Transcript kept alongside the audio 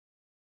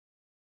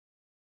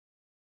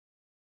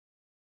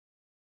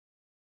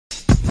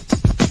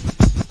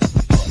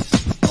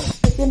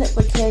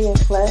and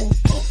Clay.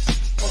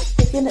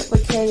 Kicking it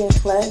with Kay and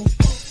Clay.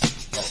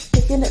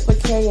 Kicking it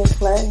with Kay and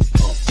Clay.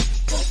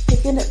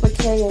 Kicking it with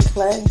Kay and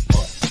Clay.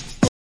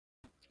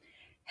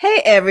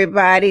 Hey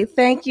everybody,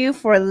 thank you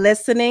for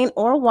listening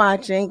or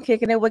watching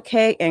Kicking It with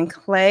Kay and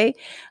Clay.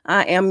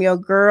 I am your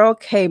girl,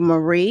 Kay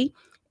Marie,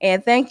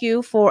 and thank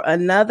you for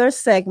another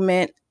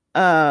segment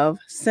of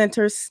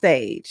Center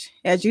Stage.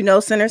 As you know,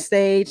 Center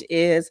Stage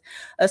is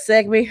a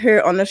segment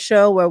here on the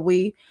show where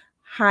we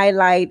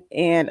highlight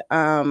and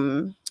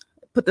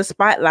put the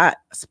spotlight,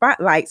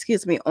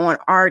 on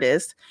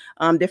artists,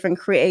 different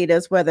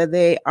creatives, whether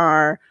they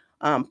are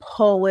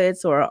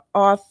poets or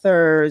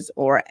authors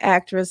or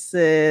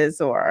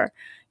actresses or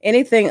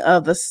anything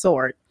of the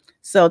sort.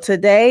 So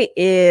today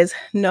is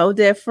no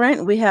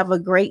different. We have a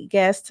great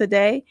guest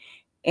today,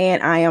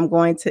 and I am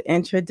going to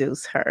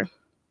introduce her.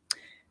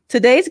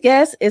 Today's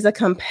guest is a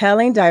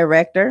compelling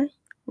director,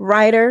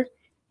 writer,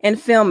 and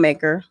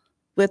filmmaker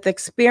with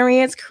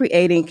experience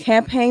creating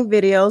campaign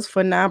videos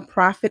for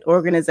nonprofit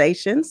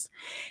organizations,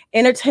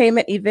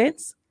 entertainment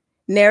events,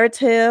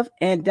 narrative,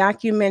 and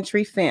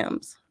documentary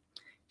films.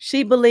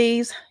 She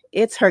believes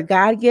it's her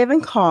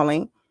God-given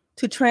calling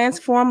to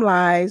transform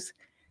lives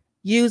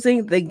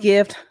using the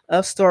gift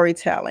of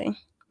storytelling.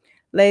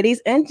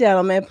 Ladies and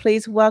gentlemen,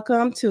 please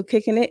welcome to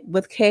Kicking It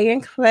with Kay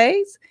and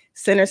Clay's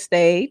Center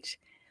Stage,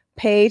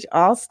 Paige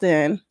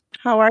Alston.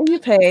 How are you,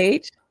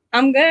 Paige?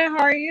 I'm good.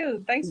 How are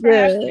you? Thanks for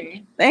Good. having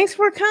me. Thanks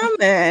for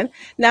coming.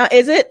 Now,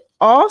 is it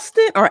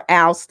Alston or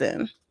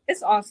Alston?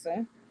 It's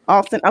Austin.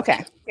 Alston.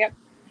 Okay. Yep.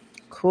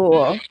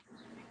 Cool. I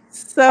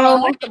So,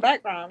 like the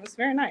background. It's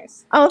very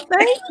nice. oh,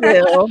 thank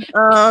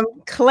you.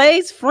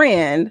 Clay's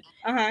friend,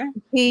 Uh-huh.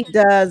 he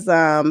does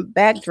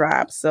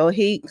backdrops. So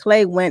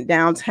Clay went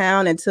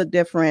downtown and took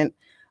different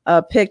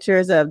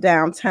pictures of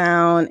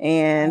downtown,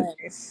 and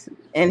Nice.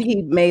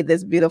 he made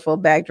this beautiful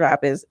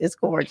backdrop. It's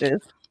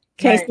gorgeous.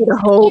 Can't Nice. see the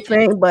whole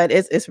thing, but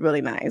it's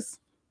really nice.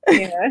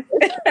 Yeah.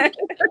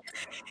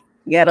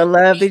 You gotta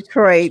love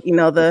Detroit,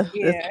 the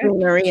Yeah.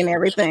 scenery and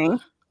everything.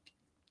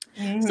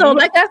 So, Mm-hmm.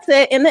 like I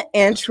said in the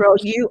intro,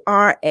 you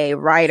are a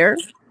writer,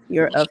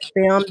 you're a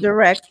film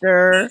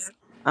director,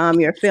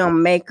 you're a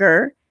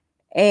filmmaker.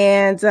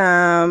 And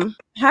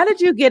how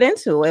did you get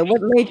into it?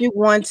 What made you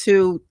want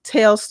to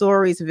tell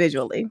stories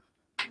visually?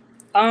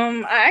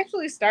 I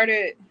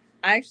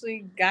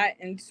actually got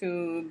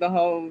into the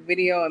whole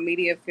video and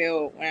media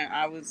field when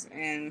I was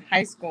in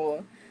high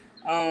school.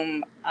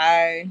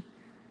 I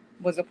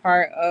was a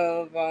part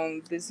of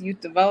this youth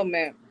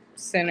development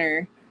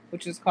center,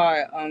 which is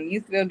called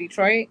Youthville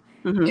Detroit.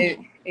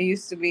 Mm-hmm. It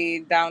used to be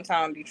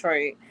downtown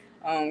Detroit,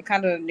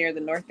 kind of near the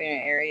North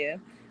End area.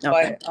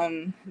 Okay.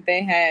 But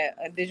they had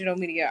a digital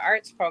media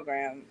arts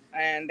program,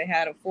 and they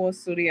had a full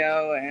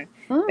studio, and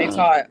they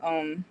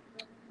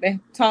Mm.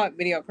 taught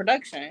video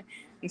production.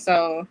 And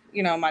so,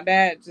 my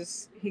dad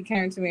he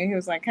came to me and he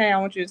was like, "Hey, I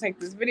want you to take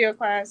this video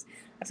class."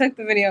 I took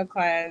the video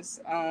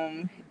class,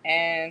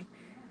 and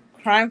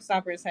Crime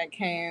Stoppers had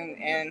came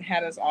and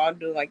had us all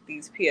do like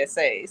these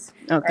PSAs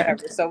or Okay.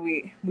 whatever. So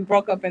we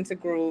broke up into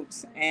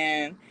groups,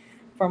 and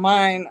for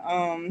mine,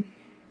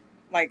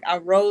 like I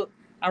wrote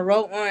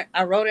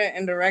it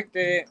and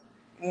directed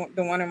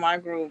the one in my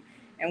group,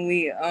 and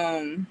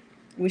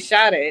we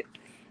shot it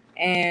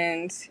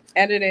and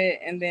edited,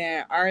 and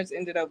then ours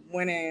ended up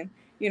winning,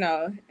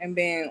 and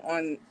being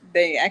on.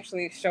 They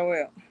actually show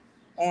it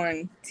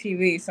on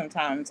TV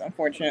sometimes,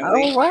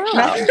 unfortunately. Oh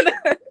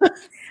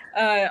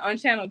wow. On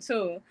Channel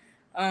 2.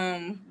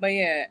 But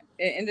yeah,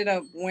 it ended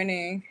up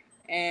winning,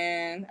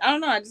 and I don't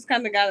know. I just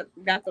kind of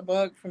got the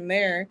bug from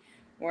there,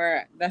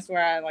 where that's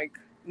where I like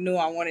knew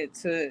I wanted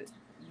to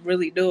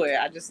really do it.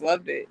 I just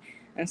loved it,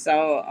 and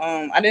so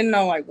I didn't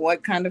know like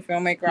what kind of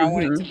filmmaker I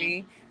wanted to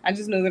be. I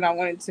just knew that I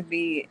wanted to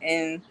be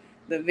in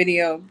the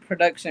video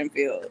production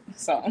field.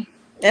 So.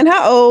 And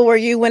how old were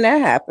you when that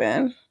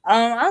happened?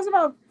 I was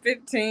about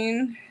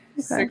 15,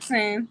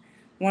 16,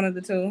 one of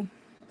the two.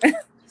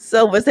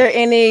 So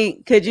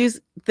could you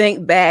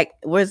think back,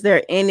 was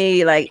there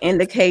any like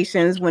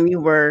indications when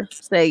you were,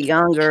 say,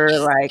 younger,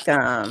 like,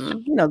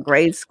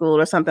 grade school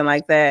or something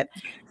like that?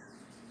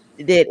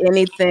 Did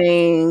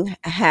anything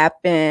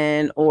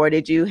happen, or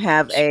did you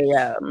have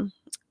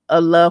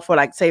a love for,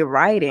 like, say,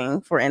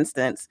 writing, for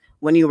instance,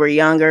 when you were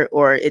younger,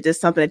 or it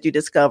just something that you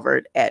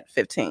discovered at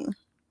 15?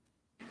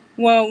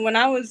 Well, when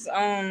I was,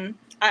 I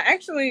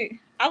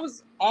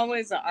was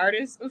always an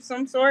artist of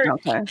some sort.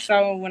 Okay.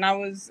 So when I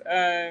was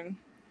in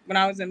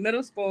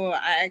middle school,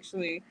 I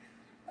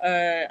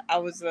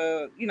was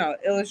a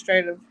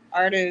illustrative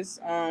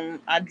artist.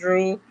 I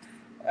drew,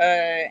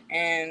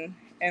 and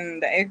in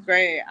the 8th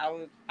grade, I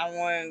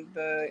won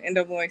the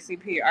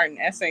NAACP art and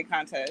essay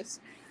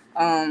contest.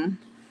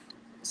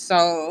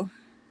 So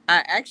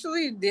I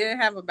actually did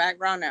have a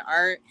background in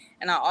art,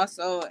 and I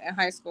also in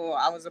high school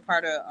I was a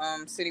part of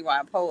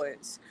Citywide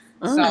Poets.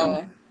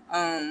 So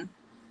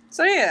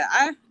so yeah,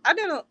 I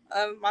did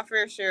my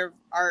fair share of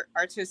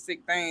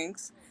artistic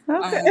things.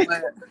 Okay.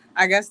 But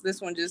I guess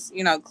this one just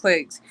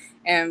clicked.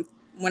 And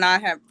when I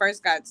had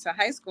first got to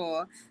high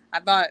school,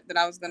 I thought that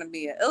I was going to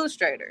be an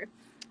illustrator.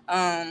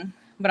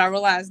 But I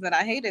realized that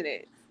I hated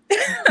it.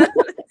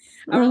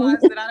 I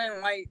realized Mhm. that I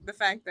didn't like the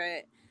fact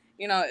that,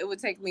 it would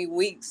take me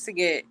weeks to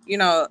get,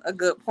 a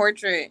good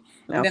portrait,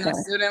 and then I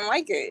Okay. still didn't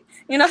like it.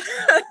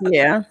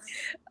 Yeah.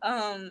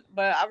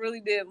 But I really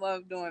did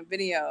love doing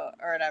video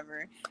or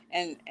whatever,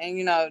 and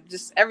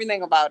just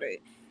everything about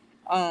it.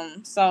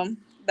 So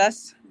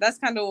that's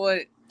kind of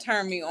what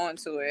turned me on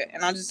to it,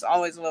 and I just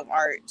always love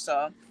art.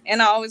 So,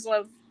 and I always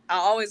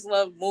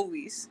love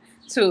movies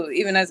too,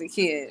 even as a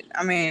kid.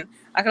 I mean,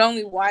 I could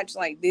only watch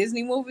like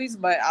Disney movies,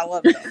 but I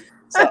love them.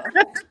 So,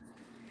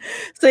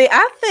 See,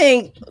 I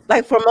think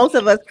like for most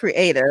of us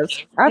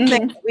creatives, I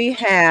think hmm we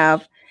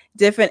have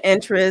different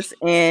interests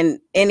in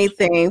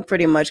anything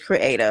pretty much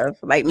creative.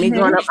 Like me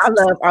growing hmm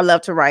up, I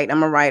love to write.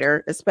 I'm a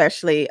writer,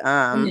 especially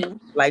hmm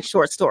like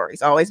short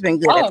stories. Always been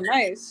good at oh, that.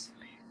 nice.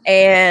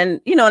 And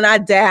and I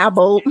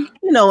dabbled,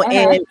 Uh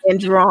in huh.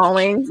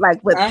 drawing,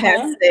 like with Uh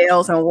huh.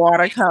 pastels and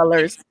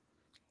watercolors.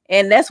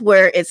 And that's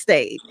where it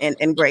stayed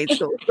in grade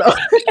school. So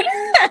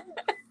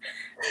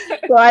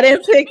so I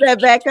didn't pick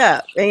that back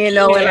up. And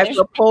and like Yeah.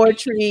 with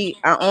poetry,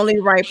 I only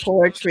write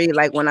poetry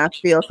like when I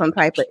feel some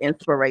type of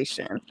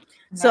inspiration.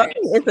 So I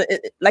think Nice.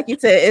 like you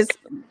said, it's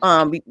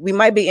we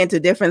might be into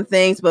different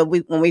things, but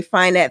when we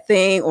find that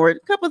thing or a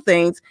couple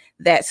things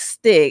that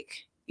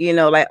stick,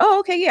 like, oh,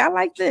 okay, yeah, I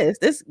like this.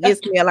 This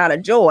gives me a lot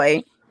of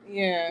joy,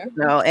 Yeah.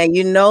 and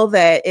you know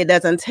that it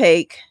doesn't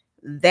take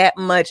that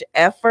much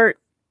effort.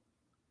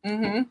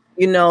 Mhm.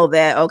 You know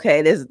that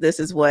okay, this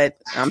is what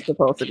I'm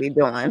supposed to be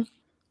doing.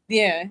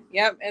 Yeah,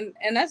 yep, and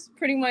that's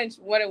pretty much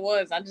what it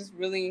was. I just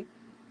really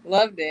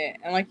loved it,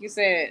 and like you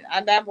said,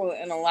 I dabble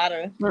in a lot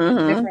of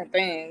Hmm. different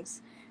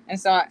things, and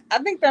so I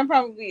think that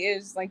probably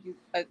is like you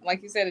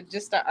said, it's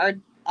just a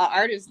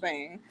artist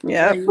thing where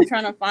Yep. you're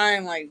trying to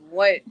find like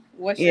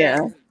what's your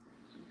Yeah.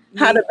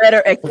 How to niche.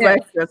 better Yeah, express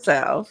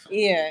yourself.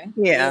 yeah,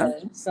 Yeah. yeah.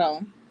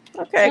 So,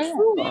 Okay, yeah.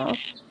 cool.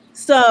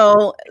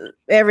 So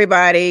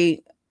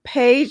everybody,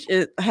 Paige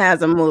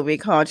has a movie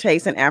called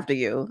Chasing After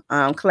You.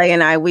 Clay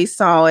and I, we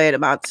saw it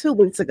about 2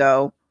 weeks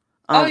ago.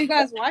 Oh, Um, you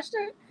guys watched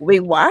it? we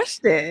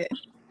watched it.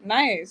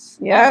 Nice.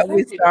 Yeah, Oh,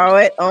 we thank you. saw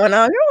it on you're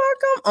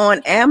welcome,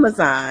 on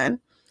Amazon,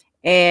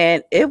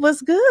 and it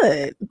was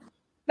good.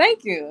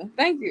 Thank you.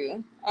 Thank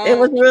you. It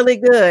was really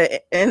good,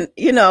 and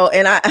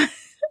and I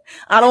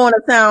I don't want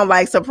to sound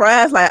like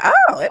surprised, like,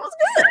 oh, it was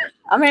good.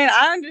 I mean,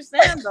 I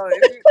understand though.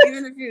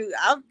 Even if you,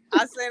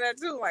 I say that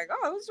too. Like,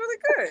 oh, it was really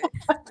good.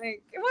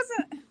 Like, it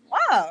wasn't.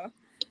 Wow,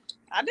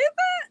 I did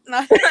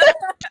that. No.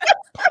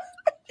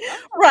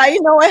 Right,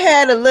 I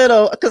had a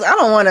little because I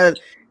don't want to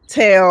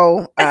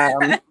tell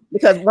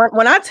because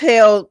when I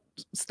tell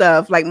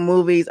stuff like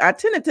movies, I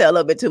tend to tell a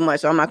little bit too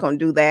much. So I'm not going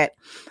to do that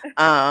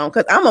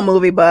because I'm a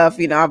movie buff.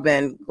 I've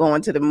been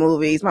going to the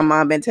movies. My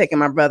mom been taking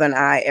my brother and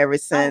I ever I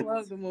since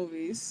love the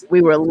movies.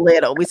 we were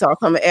little. We saw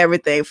some of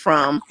everything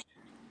from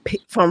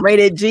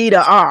rated G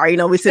to R.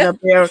 We sit up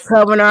there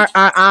covering our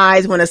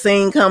eyes when a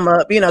scene come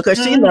up.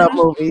 Because she loved hmm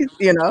movies.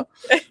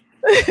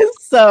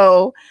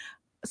 So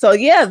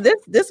yeah,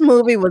 this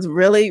movie was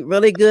really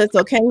really good.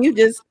 So can you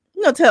just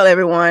tell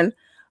everyone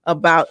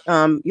about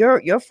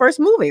your first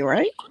movie,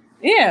 right?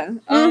 Yeah.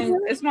 Hmm.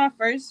 It's my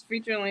first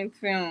feature length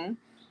film.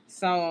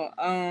 So,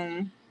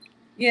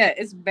 yeah,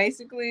 it's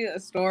basically a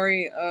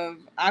story of,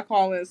 I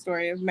call it a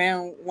story of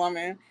man,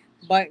 woman,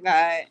 but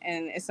guy,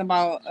 and it's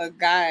about a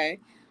guy,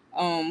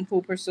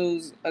 who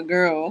pursues a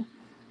girl,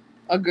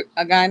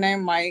 a guy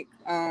named Mike,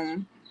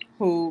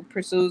 who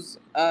pursues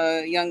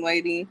a young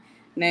lady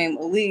named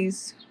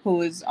Elise,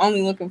 who is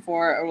only looking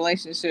for a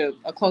relationship,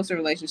 a closer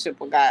relationship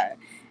with God.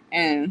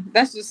 And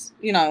that's just,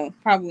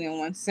 probably in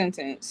one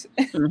sentence,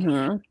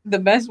 Hmm. the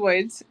best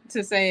way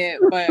to say it.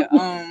 But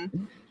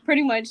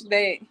pretty much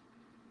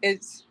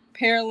it's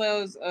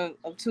parallels of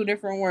two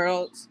different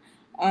worlds.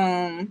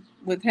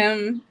 With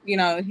him,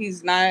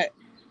 he's not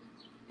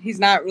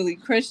really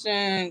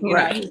Christian.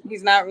 Right.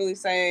 He's not really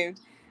saved,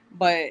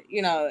 but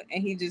and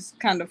he just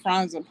kind of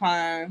frowns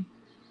upon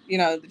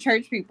the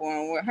church people.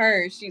 And with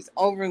her, she's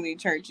overly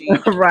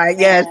churchy, Right.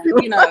 Yes.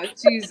 and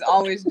she's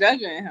always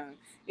judging him,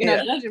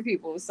 Yeah. judging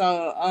people.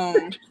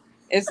 So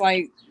it's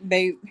like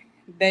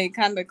they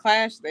kind of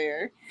clash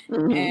there,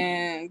 Hmm.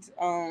 and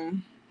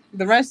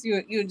the rest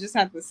you just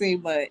have to see.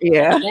 But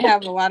Yeah. they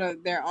have a lot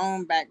of their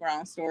own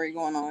background story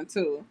going on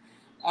too.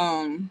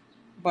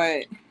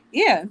 But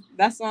yeah,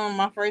 that's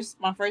my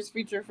first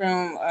feature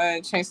film,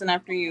 Chasing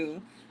After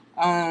You,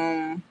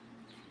 um,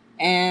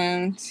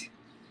 and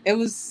it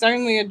was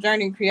certainly a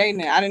journey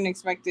creating it. I didn't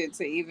expect it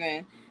to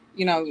even,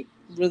 you know,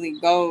 really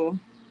go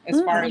as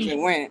far as Mm. it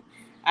went.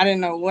 I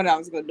didn't know what I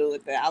was gonna do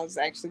with it. I was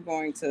actually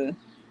going to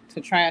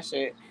trash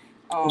it.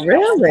 At one point.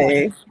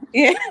 Really?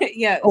 Yeah,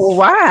 yes.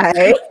 Why?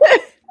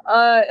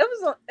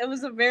 It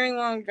was a very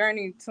long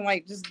journey to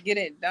like just get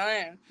it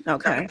done.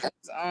 Okay.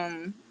 Because,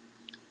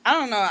 I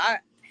don't know.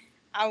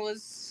 I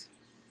was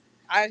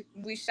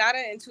we shot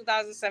it in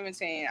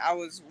 2017. I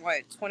was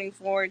what,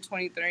 24,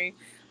 23.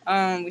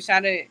 We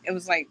shot it. It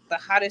was like the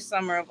hottest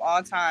summer of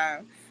all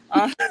time.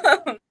 Um,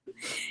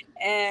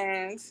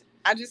 and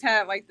I just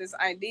had like this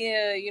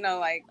idea,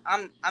 like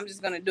I'm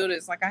just gonna do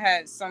this. Like I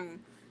had some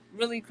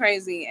really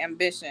crazy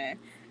ambition.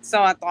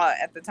 So I thought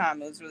at the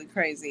time it was really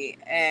crazy,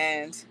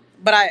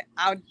 but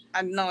I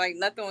know like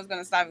nothing was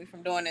gonna stop me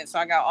from doing it. So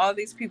I got all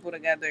these people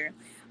together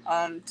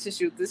to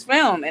shoot this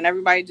film, and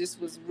everybody just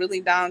was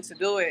really down to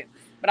do it.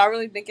 But I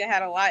really think it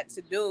had a lot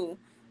to do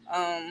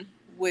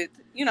with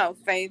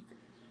faith,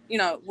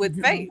 with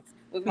Mhm. faith,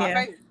 with my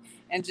Yeah. faith,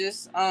 and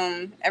just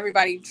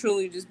everybody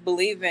truly just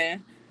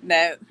believing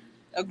that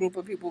a group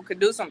of people could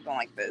do something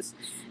like this.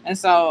 And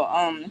so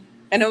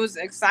and it was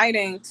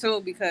exciting too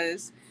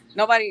because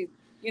nobody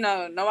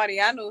nobody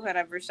I knew had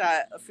ever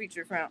shot a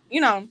feature film,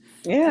 and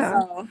Yeah.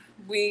 so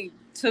we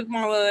took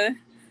my little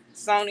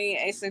Sony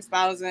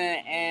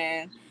A6000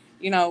 and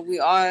we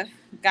all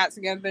got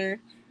together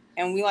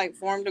and we like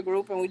formed a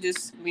group and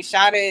we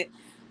shot it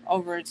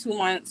over 2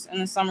 months in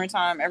the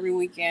summertime. Every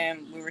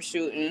weekend we were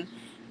shooting,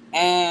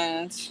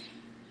 and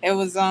it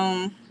was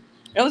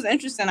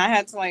interesting. I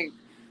had to like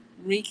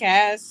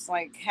recast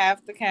like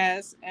half the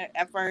cast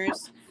at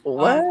first.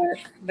 What?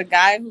 The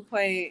guy who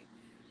played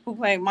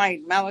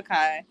Mike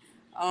Malachi,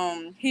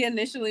 he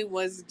initially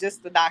was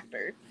just the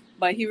doctor,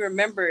 but he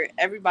remembered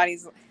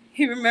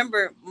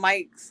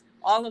Mike's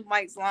all of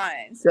Mike's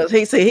lines. Because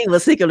he said he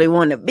was secretly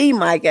wanting to be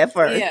Mike at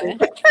first. Yeah.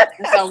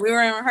 And so we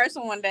were in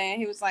rehearsal one day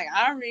and he was like,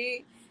 I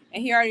read,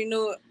 and he already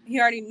knew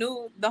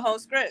the whole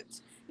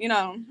script,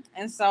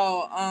 And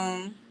so,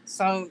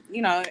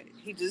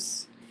 he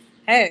just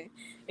hey,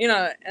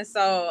 and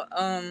so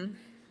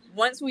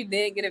once we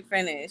did get it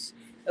finished,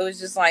 it was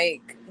just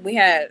like we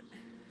had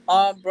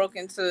all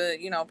broken to,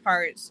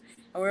 parts,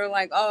 and we were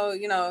like, oh,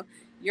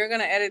 you're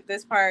gonna edit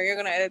this part, you're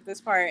gonna edit this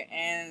part,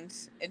 and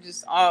it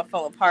just all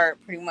fell apart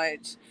pretty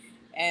much.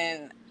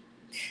 And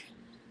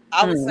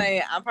I would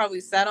say I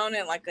probably sat on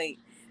it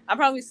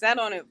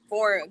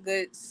for a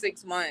good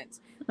 6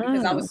 months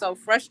because I was so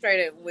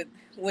frustrated with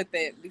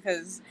it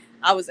because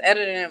I was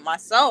editing it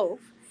myself.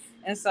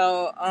 And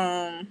so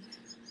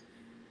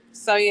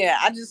yeah,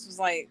 I just was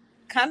like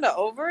kind of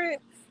over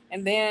it.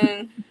 And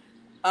then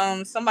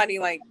somebody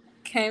like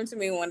came to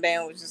me one day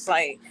and was just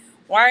like,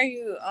 why are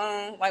you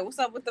like, what's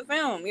up with the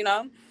film,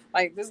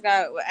 like this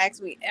guy would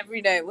ask me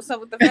every day, what's up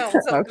with the film,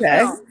 what's up with the Okay.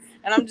 film?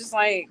 And I'm just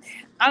like,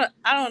 I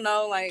don't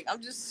know, like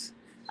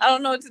I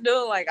don't know what to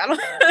do, like I don't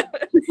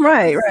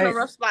Right, I'm just in a right.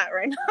 rough spot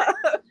right now.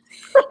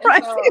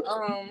 Right.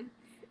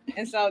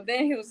 And so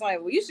then he was like,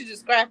 well, you should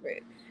just scrap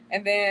it.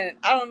 And then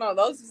I don't know,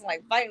 those is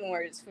like fighting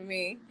words for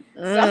me.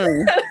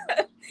 So,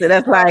 So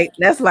that's like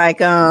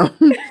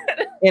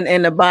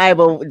in the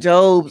Bible,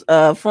 Job's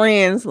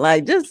friends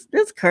like just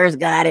curse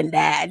God and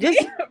die.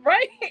 Just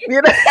right.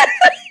 you know.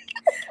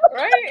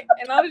 Right.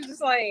 And I was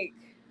just like,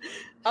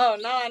 oh,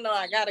 now I know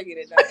I gotta get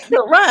it done.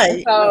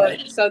 Right.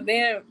 So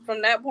then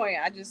from that point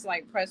I just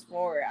like pressed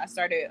forward. I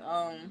started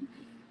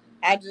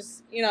I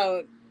just,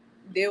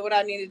 did what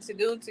I needed to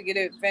do to get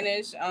it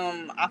finished.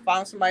 I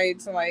found somebody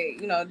to like,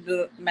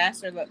 do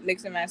mix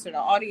and master the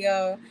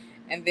audio.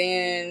 And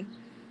then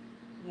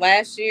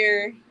last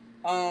year,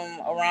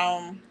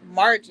 around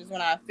March is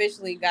when I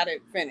officially got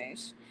it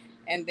finished.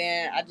 And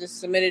then I just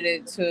submitted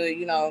it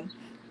to,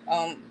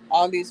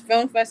 all these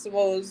film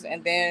festivals.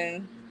 And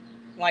then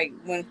like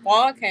when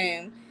fall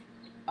came,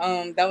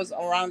 that was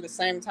around the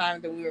same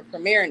time that we were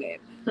premiering it.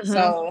 Mm-hmm.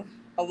 So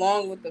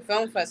along with the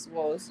film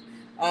festivals,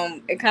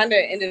 it kind of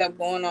ended up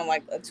going on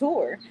like a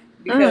tour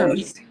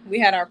because we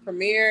had our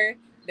premiere,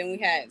 then we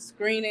had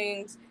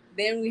screenings,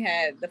 then we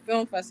had the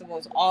film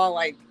festivals all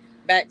like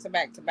back to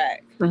back to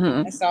back.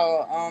 Mm-hmm. And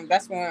so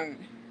that's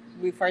when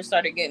we first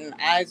started getting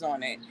eyes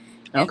on it.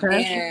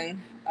 Okay.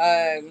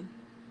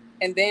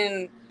 And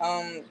then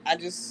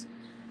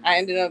I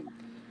ended up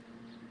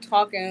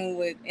talking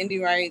with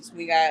Indie Rights.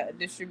 We got a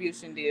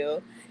distribution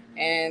deal,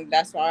 and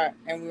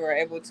we were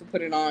able to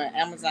put it on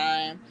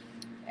Amazon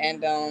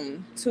and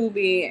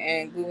Tubi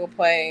and Google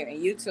Play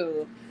and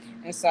YouTube.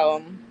 And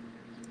so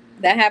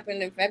that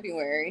happened in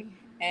February.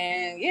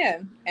 And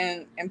yeah,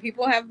 and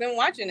people have been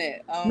watching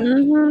it,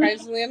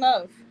 crazily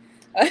enough.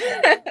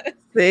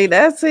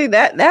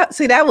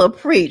 That will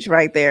preach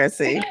right there.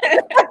 See,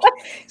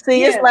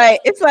 Yeah.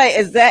 it's like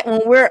exact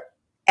when we're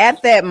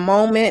at that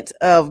moment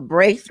of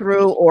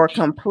breakthrough or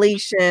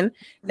completion.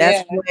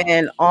 That's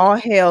when all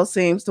hell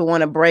seems to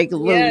want to break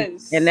loose,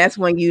 Yes. and that's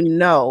when you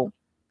know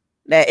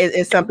that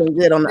it's something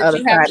good on the other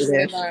side of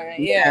this.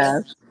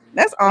 Yeah.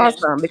 That's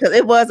awesome because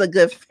it was a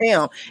good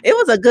film. It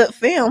was a good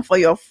film for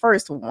your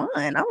first one.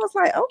 I was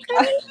like,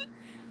 okay.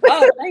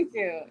 Oh, thank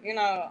you.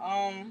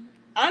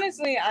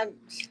 Honestly,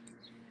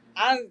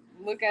 I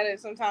look at it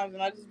sometimes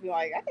and I just be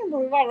like, I can't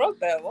believe I wrote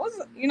that. What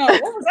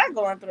was I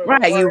going through?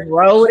 Right, you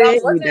wrote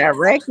it, you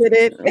directed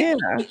it.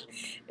 Yeah.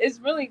 It's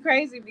really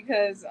crazy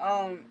because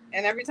and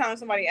every time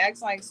somebody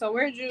asks like, so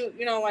where'd you,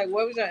 like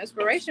what was your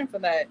inspiration for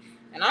that?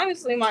 And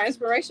honestly, my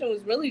inspiration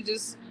was really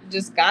just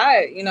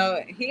God.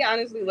 He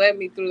honestly led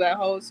me through that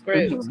whole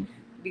script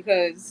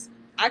because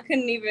I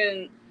couldn't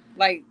even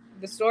like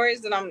the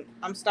stories that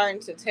I'm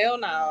starting to tell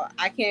now,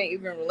 I can't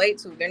even relate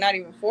to. They're not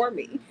even for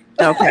me.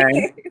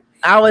 Okay.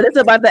 I was just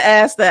about to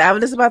ask that. I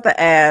was just about to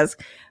ask,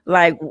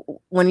 like,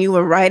 when you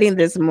were writing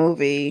this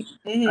movie,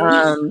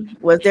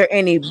 was there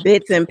any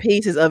bits and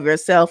pieces of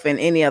yourself in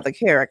any other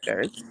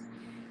characters?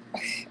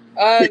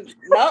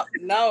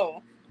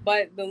 No.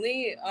 But the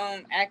lead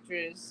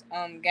actress,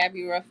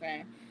 Gabby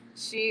Ruffin,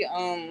 she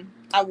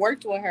I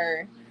worked with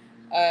her.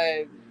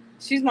 Uh,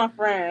 she's my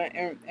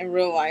friend in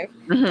real life,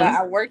 but Mm-hmm.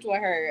 I worked with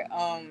her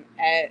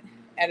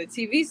at a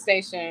TV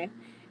station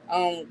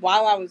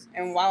while I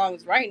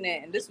was writing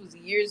it, and this was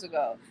years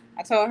ago.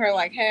 I told her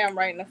like, "Hey, I'm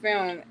writing a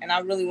film, and I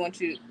really want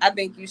you. I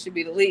think you should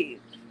be the lead."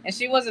 And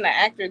she wasn't an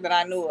actor that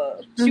I knew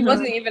of. She Mm-hmm.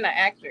 wasn't even an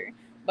actor,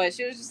 but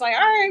she was just like, "All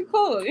right,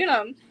 cool," you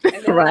know.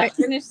 And then when I Right.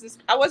 finished this,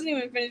 I wasn't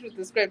even finished with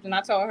the script, and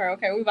I told her,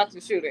 "Okay, we're about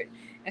to shoot it,"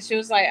 and she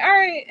was like, "All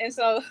right." And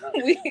so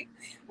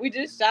we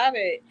just shot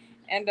it,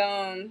 and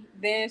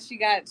then she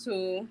got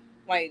to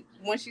like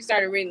when she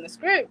started reading the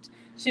script,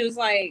 she was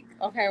like,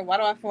 "Okay, why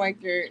do I feel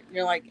like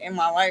you're like in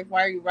my life?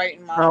 Why are you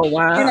writing my, Oh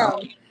you wow.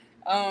 know?"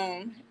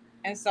 Um,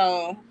 and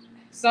so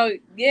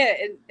yeah,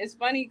 it's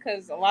funny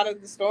because a lot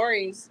of the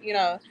stories, you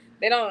know,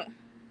 they don't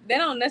they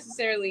don't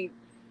necessarily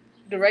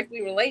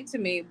directly relate to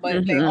me,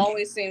 but they Mm-hmm.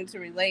 always seem to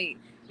relate,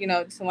 you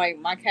know, to like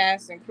my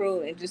cast and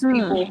crew and just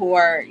Hmm. people who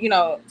are, you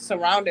know,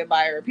 surrounded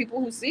by her, people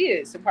who see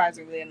it,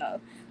 surprisingly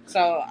enough.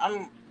 So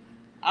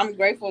I'm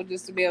grateful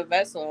just to be a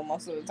vessel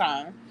most of the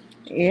time.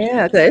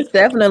 Yeah, 'cause it's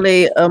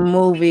definitely a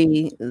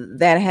movie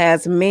that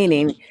has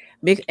meaning.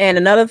 And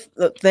another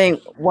thing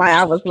why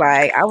I was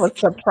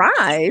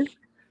surprised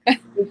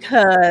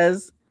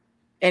because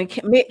and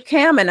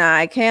Cam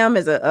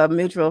is a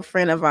mutual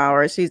friend of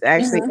ours. She's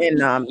actually Mm-hmm.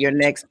 in your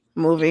next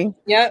movie.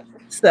 Yep.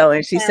 So,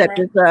 and she set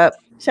this Cameron. up.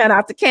 Shout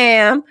out to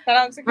Cam. Shout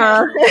out to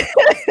Uh, Cam.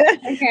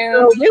 Hey Cam.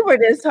 so we were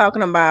just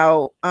talking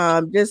about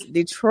just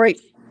Detroit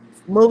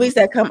movies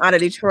that come out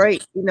of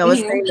Detroit. You know, it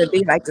seems to Mm-hmm.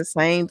 be like the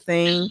same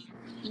thing.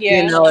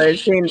 You Yeah. know,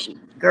 it's in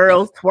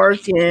girls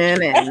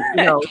twerking and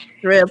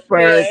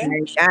strippers Yeah.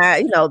 and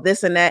you know,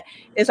 this and that.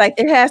 It's like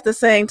it has the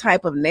same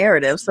type of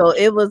narrative. So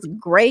it was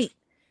great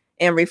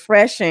and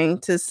refreshing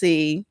to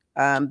see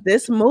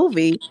this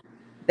movie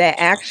that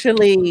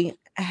actually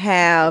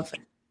have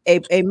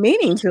a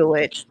meaning to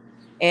it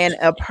and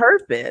a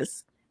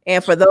purpose.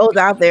 And for those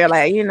out there,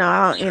 like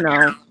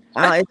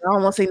I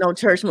don't want to see no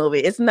church movie.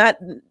 It's not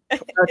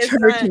a It's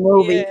church not.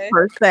 movie Yeah.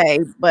 per se,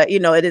 but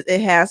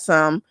it has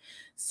some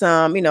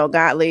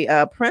godly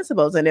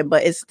principles in it.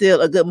 But it's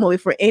still a good movie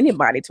for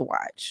anybody to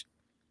watch.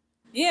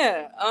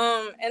 Yeah.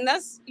 And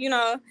that's, you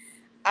know,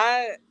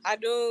 I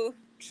do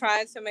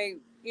try to make,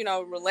 you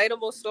know,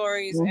 relatable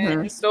stories Hmm.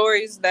 and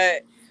stories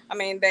that, I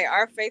mean, they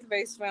are faith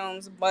based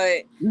films,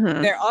 but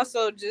Hmm. they're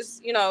also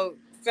just, you know,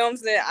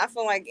 films that I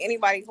feel like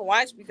anybody can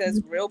watch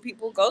because real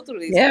people go through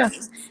these Yeah,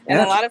 things. And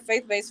a yeah, lot of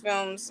faith based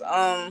films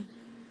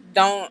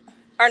don't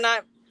are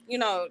not, you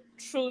know,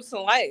 true to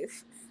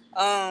life.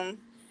 Um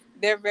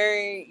they're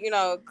very, you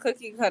know,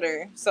 cookie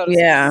cutter, so to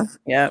speak. yeah,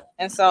 yeah,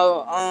 And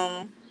so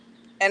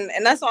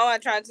and that's all I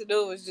tried to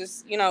do was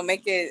just, you know,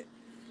 make it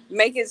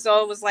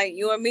so it was like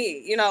you and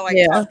me, you know, like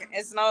yeah. talking.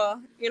 It's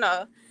no, you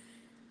know,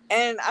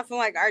 and I feel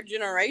like our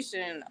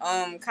generation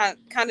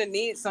kind of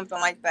needs something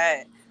like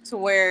that to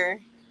where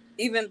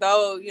even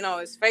though, you know,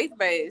 it's faith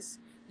based,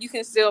 you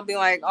can still be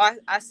like, oh,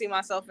 I see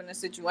myself in this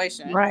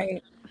situation.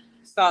 Right.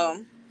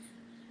 So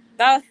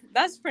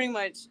that's pretty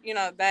much, you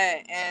know,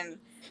 that. And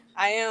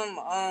I am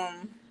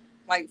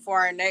like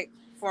for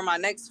my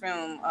next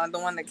film, the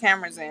one that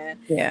Cameron's in,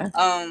 Yeah.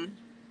 um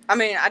I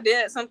mean, I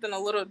did something a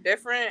little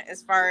different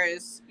as far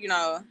as, you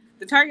know,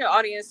 the target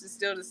audience is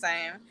still the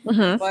same,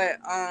 Hmm. but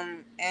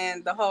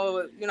and the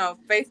whole, you know,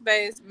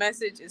 faith-based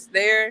message is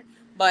there,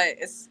 but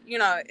it's, you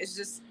know, it's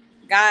just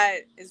God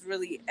is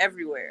really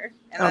everywhere,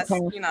 and that's,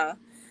 Okay. you know,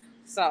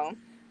 so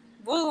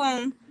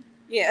well,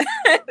 yeah.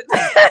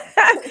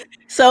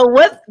 So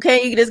what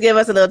can you just give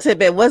us a little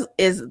tidbit? What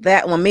is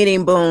that one?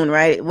 Meeting Boone,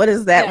 right? What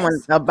is that one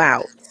Yes.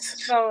 about?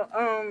 So,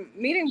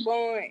 Meeting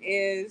Boone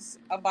is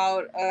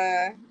about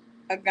a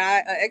guy,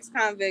 an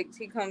ex-convict.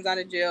 He comes out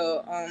of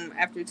jail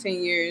after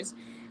 10 years,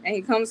 and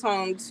he comes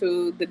home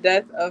to the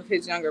death of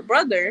his younger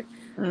brother.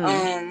 Mm.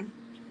 Um,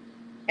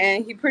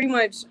 and he pretty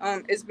much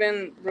it's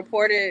been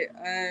reported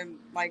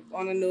like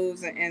on the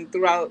news and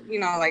throughout, you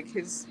know, like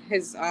his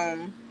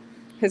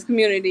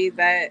community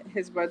that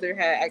his brother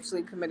had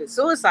actually committed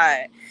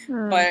suicide.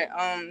 Mm. But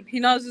he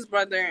knows his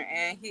brother,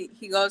 and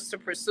he goes to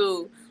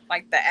pursue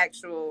like the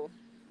actual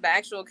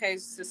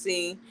case to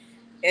see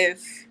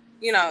if,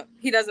 you know,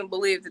 he doesn't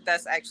believe that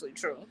that's actually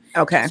true.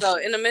 And Okay. so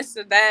in the midst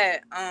of that,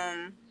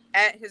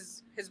 at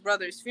his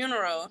brother's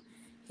funeral,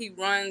 he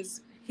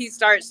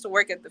starts to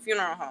work at the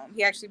funeral home.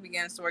 He actually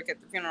begins to work at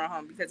the funeral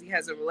home because he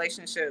has a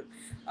relationship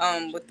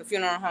with the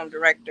funeral home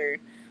director,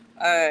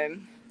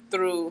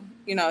 through,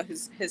 you know,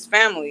 his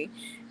family.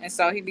 And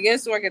so he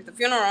begins to work at the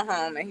funeral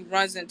home, and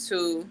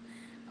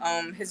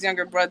his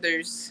younger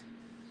brother's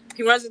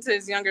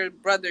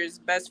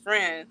best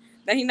friend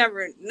that he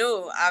never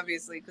knew,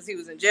 obviously, because he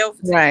was in jail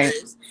for 10 Right.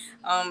 years.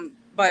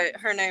 But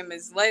her name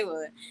is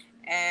Layla,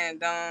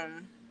 and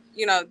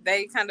you know,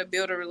 they kind of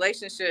build a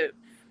relationship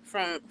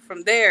from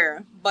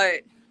there.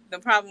 But the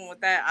problem with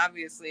that,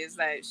 obviously, is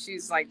that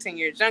she's like 10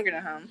 years younger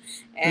than him,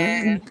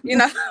 and you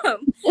know,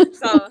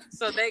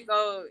 so they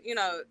go, you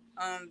know,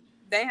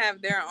 they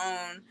have their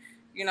own,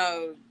 you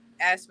know,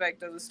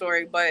 aspect of the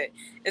story, but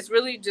it's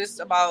really just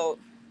about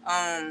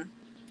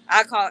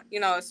I call it, you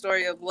know, a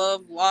story of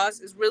love, loss.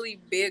 It's really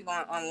big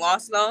on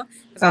loss though,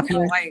 because I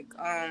feel Okay.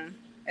 like,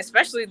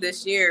 especially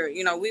this year,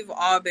 you know, we've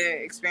all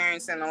been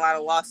experiencing a lot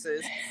of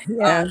losses,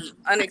 Yeah.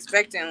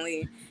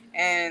 unexpectedly,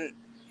 and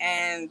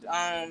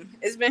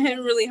it's been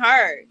hitting really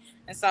hard,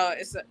 and so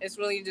it's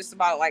really just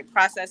about like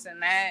processing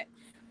that,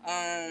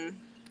 um,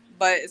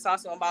 but it's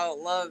also about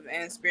love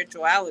and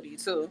spirituality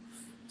too.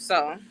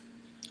 So,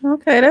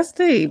 Okay, that's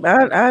deep.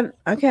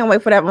 I can't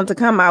wait for that one to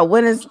come out.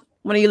 When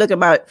are you looking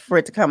about for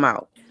it to come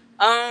out?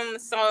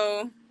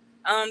 so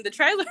the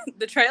trailer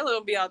the trailer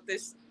will be out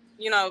this,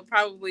 you know,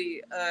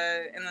 probably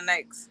in the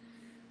next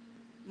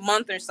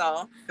month or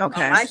so.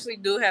 Okay. I actually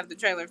do have the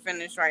trailer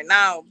finished right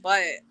now,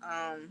 but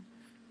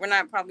we're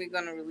not probably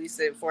going to release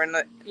it for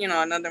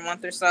another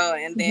month or so,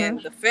 and then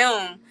the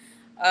film,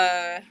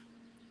 uh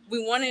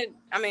we wanted,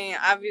 I mean,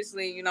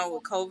 obviously, you know,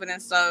 with COVID and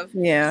stuff,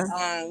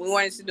 Yeah. we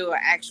wanted to do an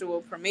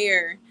actual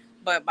premiere,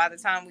 but by the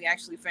time we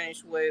actually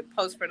finish with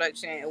post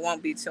production, it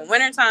won't be till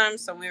winter time.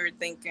 So we were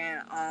thinking,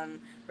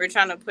 we're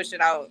trying to push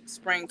it out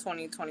spring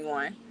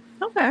 2021.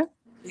 Okay.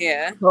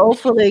 Yeah.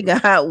 Hopefully,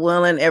 God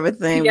willing,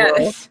 everything will.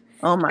 Yes.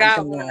 Oh my God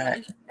God.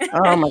 willing.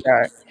 Oh my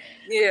God.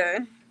 Yeah.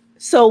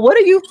 So, what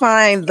do you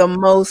find the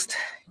most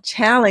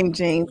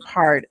challenging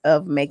part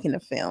of making a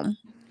film?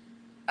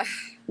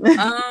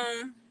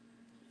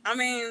 I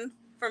mean,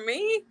 for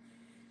me,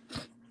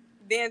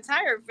 the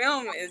entire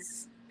film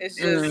is Mm.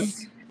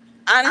 just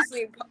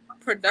honestly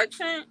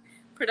production.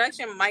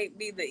 Production might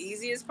be the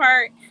easiest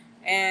part,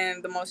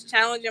 and the most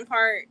challenging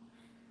part.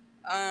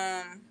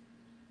 I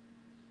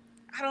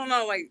don't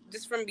know, like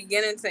just from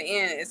beginning to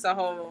end, it's a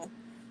whole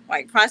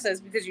like process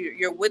because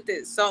you're with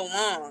it so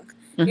long,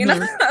 you know.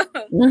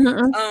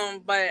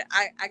 Mhm. But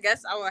I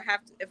guess I would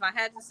have to, if I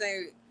had to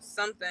say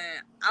something,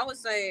 I would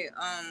say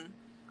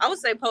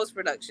post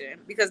production,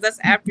 because that's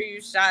after you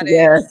shot it.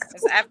 Yes.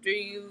 It's after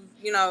you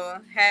know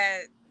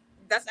had.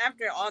 That's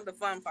after all the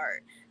fun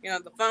part. You know,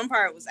 the fun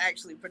part was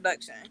actually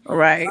production.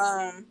 Right.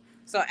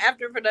 So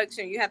after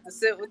production, you have to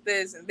sit with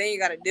this, and then you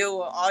got to deal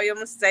with all your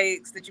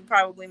mistakes that you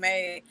probably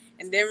made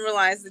and didn't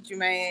realize that you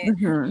made.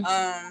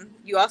 Mhm.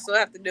 You also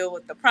have to deal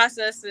with the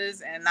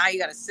processes, and now you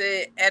got to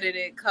sit, edit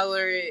it,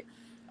 color it.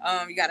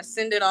 You got to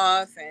send it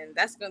off, and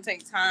that's gonna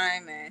take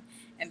time.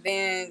 And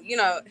then, you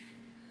know,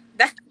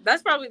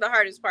 that's probably the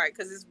hardest part,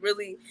 because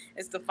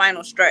it's the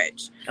final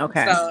stretch.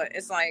 Okay. So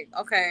it's like,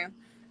 okay,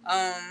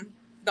 um,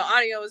 the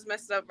audio is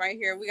messed up right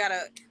here. We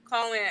gotta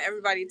call in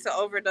everybody to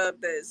overdub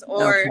this,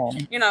 or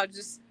Okay. you know,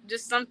 just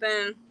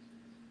something.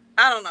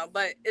 I don't know,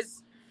 but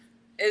it's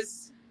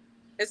it's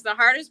the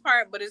hardest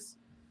part, but it's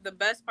the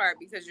best part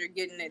because you're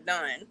getting it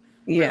done.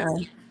 Yeah.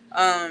 Really,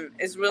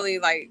 it's really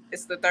like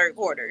it's the third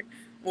quarter,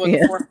 well, the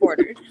Yeah. fourth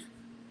quarter.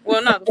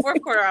 Well, no, the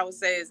fourth quarter I would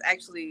say is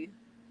actually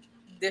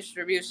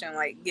distribution,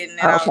 like getting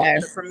it out, Okay.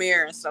 the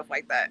premiere and stuff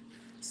like that.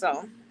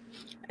 So,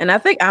 And I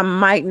think I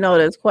might know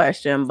this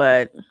question,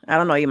 but I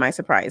don't know. You might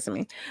surprise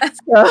me.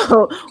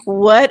 So,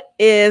 what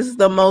is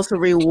the most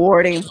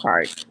rewarding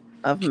part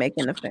of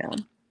making a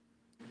film?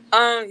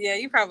 yeah,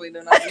 you probably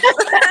don't know this.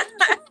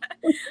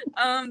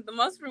 The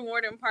most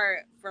rewarding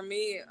part for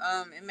me,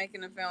 in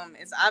making a film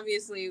is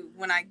obviously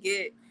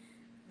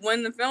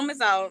when the film is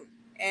out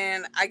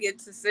and I get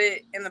to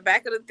sit in the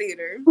back of the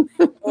theater,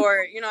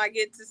 or you know, I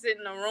get to sit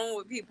in a room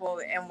with people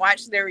and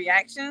watch their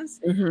reactions.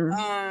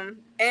 Mm-hmm.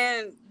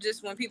 And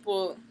just when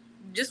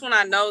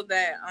I know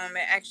that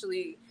it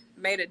actually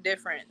made a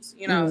difference,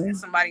 you know, in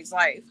somebody's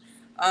life.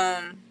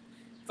 Um,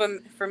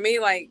 for me,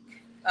 like,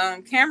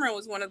 Cameron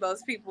was one of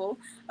those people,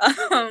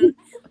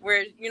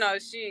 where, you know,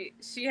 she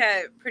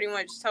had pretty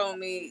much told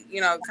me,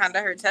 you know, kind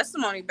of her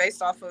testimony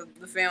based off of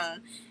the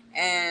film,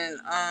 and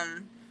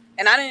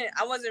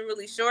I wasn't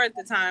really sure at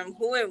the time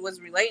who it was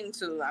relating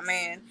to. I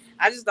mean,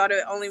 I just thought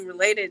it only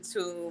related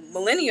to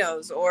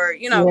millennials, or,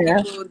 you know,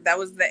 people that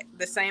was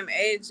the same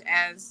age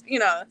as, you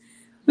know,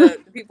 the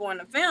people in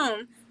the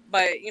film.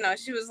 But, you know,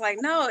 she was like,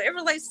 no, it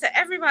relates to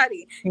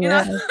everybody, you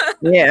know.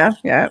 Yeah.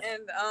 Yeah.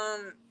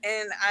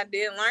 And I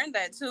did learn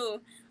that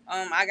too.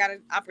 I got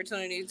an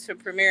opportunity to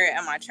premiere it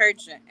at my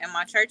church, and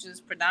my church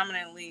is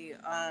predominantly,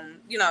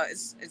 you know,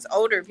 it's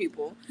older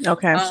people.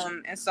 Okay.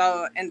 And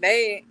so, and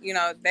they, you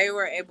know, they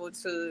were able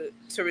to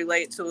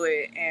relate to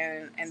it,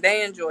 and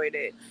they enjoyed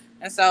it.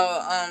 And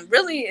so,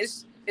 really,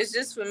 it's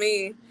just for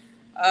me,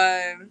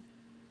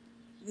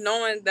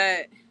 knowing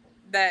that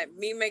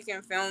me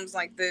making films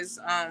like this,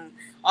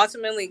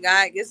 ultimately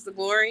God gets the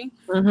glory,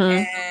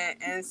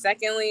 Mm-hmm. and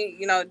secondly,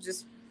 you know,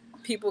 just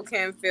people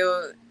can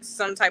feel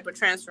some type of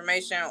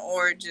transformation,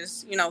 or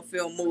just, you know,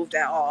 feel moved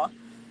at all.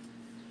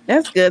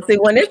 That's good. See,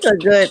 when it's a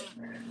good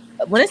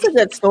when it's a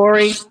good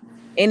story,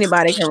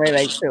 anybody can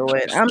relate to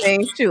it. I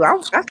mean, shoot, I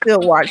still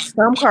watch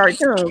some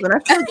cartoons and I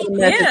still get a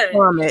message Yeah,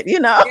 from it, you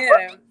know?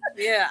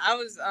 yeah. I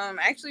was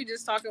actually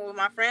just talking with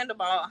my friend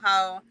about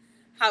how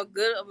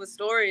good of a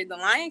story The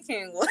Lion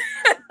King was.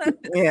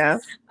 Yeah.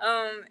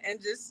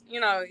 And just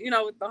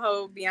with the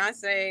whole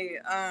Beyonce,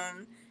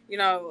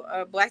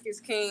 Black is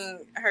King,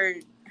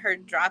 her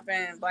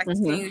dropping Black is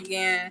Mm-hmm. King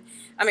again.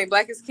 I mean,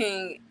 Black is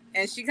King,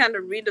 and she kind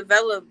of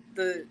redeveloped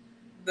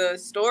the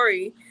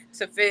story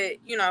to fit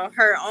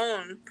her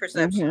own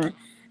perception. Mm-hmm.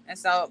 And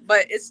so,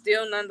 but it's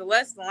still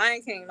nonetheless The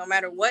Lion King, no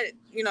matter what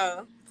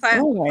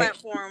All right.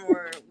 platform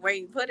or where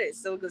you put it, it's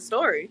still a good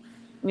story.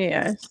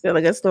 Yeah, it's still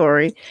a good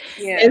story.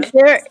 Yeah. Is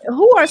there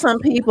who are some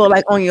people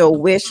like on your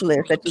wish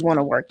list that you want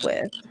to work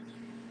with?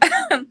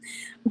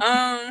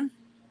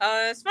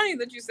 It's funny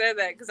that you said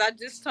that because I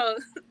just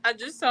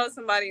told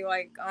somebody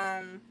like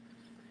I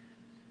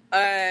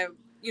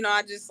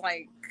just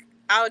like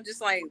I would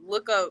just like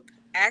look up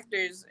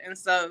actors and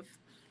stuff,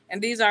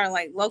 and these are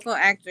like local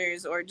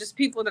actors or just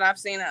people that I've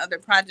seen in other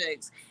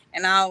projects,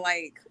 and I'll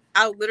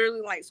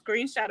literally like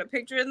screenshot a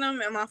picture of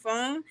them in my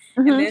phone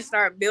and Mm-hmm. then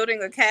start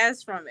building a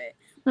cast from it.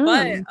 But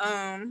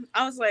Mm.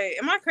 I was like,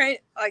 "Am I crazy?"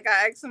 Like,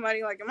 I asked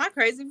somebody, like, "Am I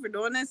crazy for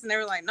doing this?" And they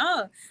were like,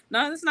 "No,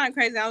 no, that's not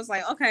crazy." I was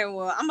like, "Okay,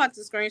 well, I'm about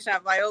to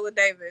screenshot Viola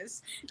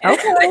Davis."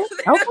 Okay.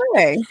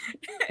 Okay.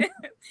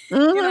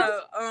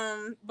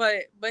 Mm-hmm.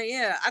 But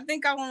yeah, I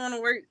think I would want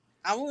to work.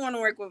 I would want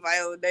to work with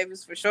Viola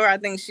Davis for sure. I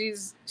think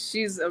she's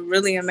a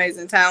really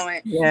amazing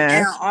talent, and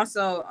Yes.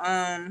 also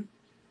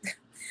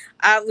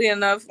oddly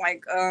enough,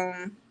 like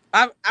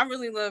I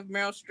really love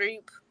Meryl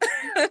Streep.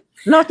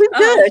 No, she's um,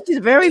 good. She's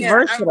very yeah,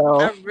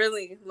 versatile. I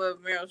really love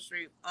Meryl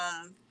Streep.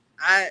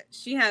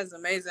 She has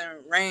amazing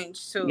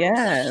range too.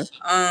 Yes.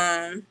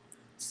 Um,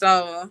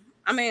 so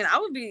I mean, I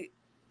would be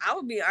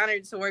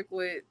honored to work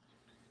with.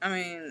 I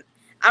mean,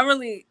 I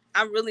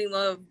really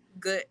love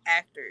good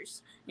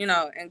actors,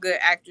 and good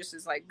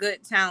actresses, like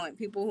good talent,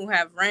 people who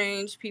have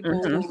range, people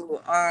Mm-hmm. who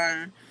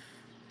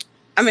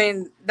I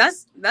mean,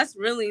 that's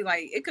really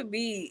like it could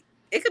be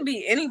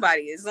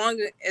anybody as long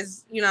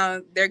as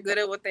they're good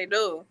at what they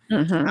do.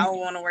 Mm-hmm. I would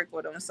want to work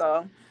with them.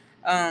 So,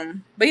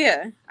 but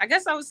yeah, I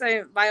guess I would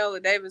say Viola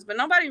Davis, but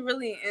nobody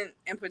really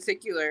in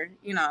particular.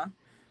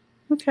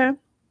 Okay.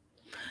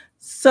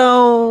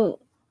 So,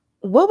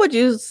 what would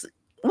you?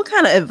 What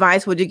kind of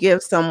advice would you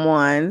give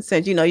someone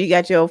since you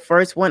got your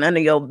first one under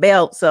your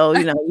belt? So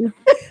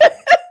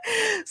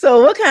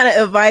so what kind of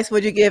advice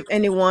would you give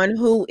anyone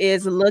who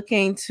is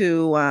looking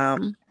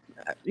to,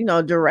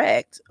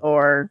 direct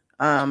or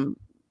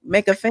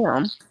make a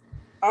film?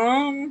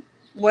 Um,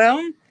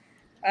 well,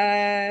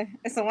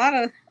 it's a lot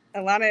of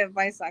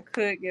advice I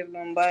could give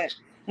them, but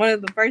one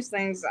of the first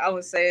things I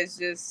would say is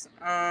just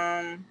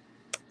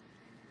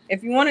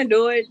if you want to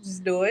do it,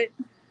 just do it.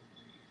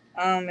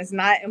 It's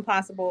not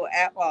impossible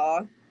at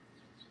all.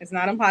 It's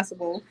not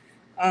impossible.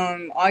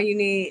 All you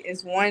need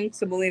is one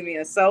to believe in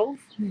yourself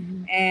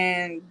Mhm.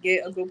 and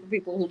get a group of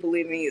people who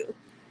believe in you,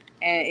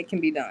 and it can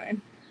be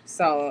done.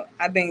 So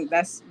I think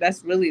that's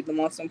really the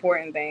most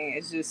important thing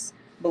is just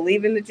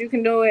believing that you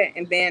can do it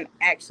and then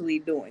actually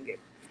doing it.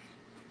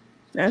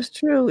 That's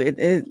true.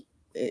 It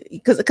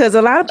because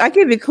a lot of I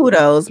give you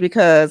kudos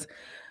because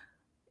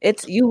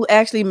it's you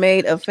actually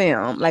made a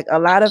film. Like a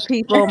lot of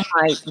people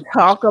might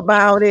talk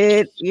about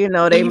it, they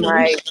Mhm.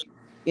 might,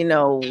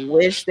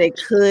 wish they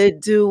could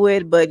do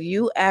it, but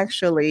you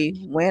actually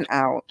went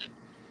out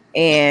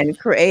and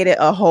created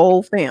a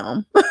whole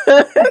film.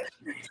 Yeah.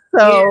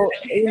 So,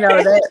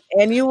 that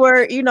and you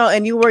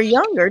were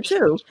younger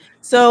too.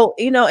 So,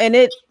 and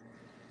it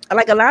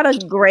like a lot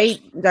of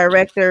great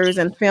directors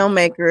and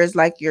filmmakers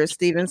like your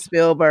Steven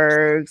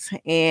Spielbergs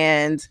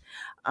and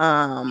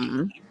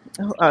um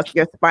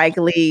your Spike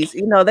Lees,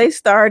 they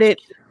started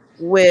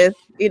with,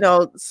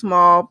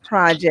 small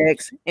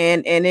projects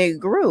and it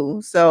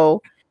grew.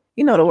 So,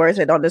 the words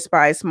say don't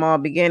despise small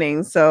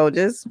beginnings. So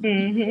just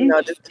Mhm.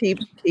 just keep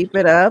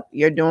it up.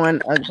 You're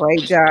doing a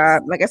great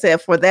job. Like I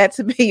said, for that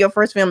to be your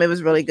first film, it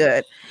was really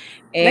good.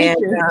 And Thank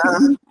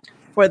you.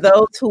 for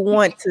those who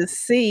want to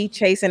see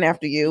Chasing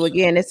After You,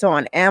 again, it's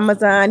on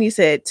Amazon. You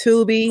said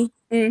Tubi,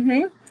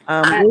 Mhm.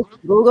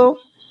 Google.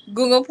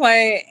 Google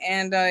Play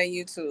and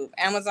YouTube,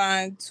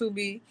 Amazon,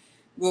 Tubi,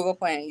 Google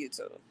Play, and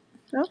YouTube.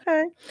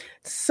 Okay.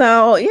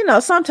 So,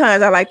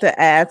 sometimes I like to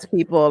ask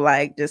people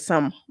like just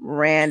some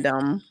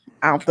random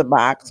out the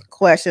box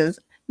questions,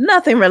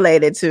 nothing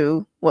related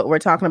to what we're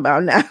talking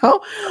about now.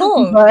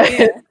 Cool. But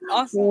Yeah.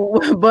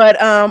 Awesome.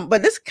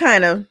 but this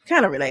kind of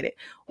related.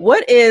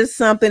 What is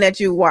something that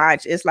you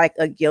watch is like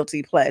a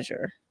guilty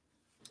pleasure?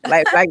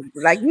 Like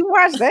you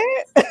watch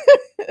that?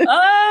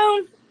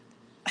 Um,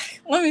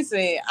 Let me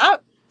see.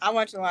 I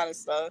watch a lot of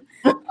stuff.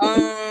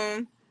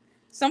 Um,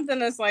 Something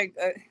that's like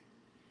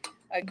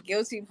a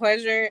guilty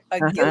pleasure. A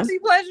Uh-huh. guilty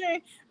pleasure.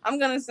 I'm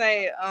gonna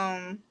say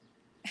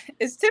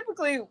it's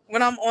typically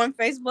when I'm on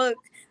Facebook.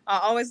 I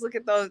always look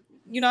at those.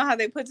 You know how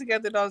they put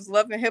together those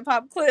love and hip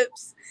hop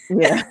clips,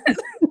 Yeah.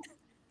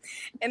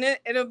 and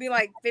it'll be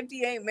like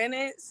 58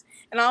 minutes.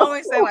 And I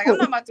always say, like, I'm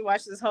not about to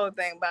watch this whole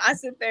thing, but I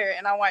sit there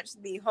and I watch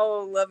the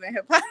whole Love and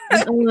Hip Hop.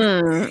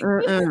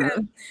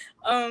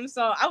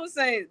 So I would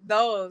say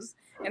those,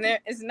 and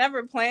it's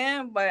never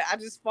planned, but I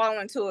just fall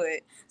into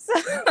it. So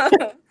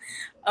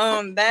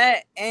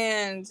that,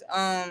 and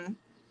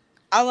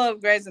I love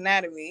Grey's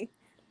Anatomy,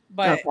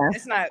 but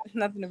it's not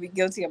nothing to be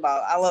guilty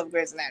about. I love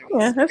Grey's Anatomy.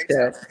 Yeah, that's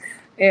good.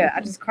 Yeah,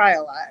 I just cry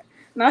a lot.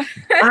 No.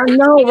 I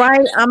know,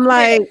 right? I'm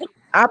like,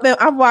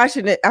 I'm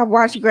watching it. I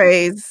watched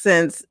Grey's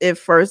since it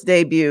first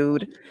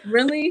debuted.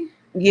 Really?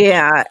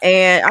 Yeah,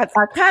 and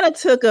I kind of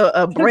took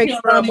a break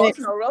from it.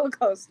 Roller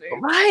coaster.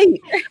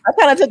 Right. I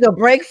kind of took a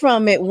break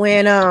from it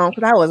when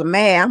because I was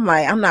mad. I'm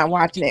like, I'm not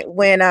watching it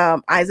when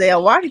Isaiah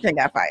Washington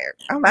got fired.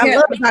 I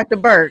love Dr.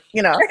 Burke,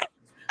 you know.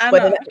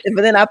 But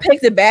then I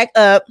picked it back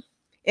up,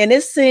 and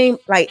it seemed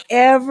like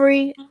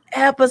every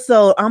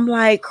episode I'm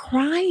like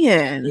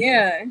crying.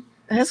 Yeah.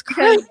 That's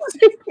crazy.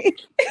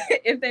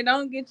 If they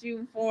don't get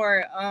you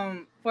for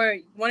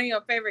one of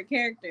your favorite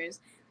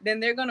characters, then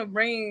they're gonna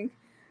bring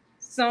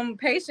some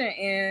patient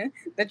in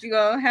that you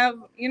gonna have,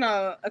 you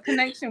know, a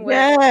connection with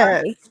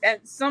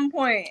at some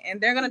point,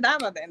 and they're gonna die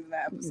by the end of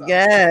the episode.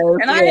 Yes.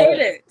 And I hate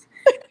it.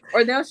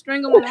 Or they'll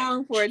string them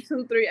along for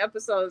 2-3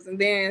 episodes and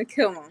then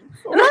kill them.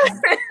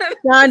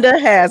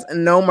 Shonda has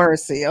no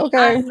mercy.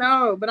 Okay. I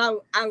know, but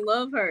I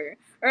love her.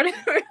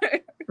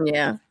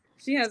 Yeah.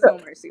 She has no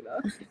mercy though.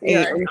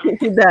 Yeah,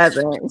 she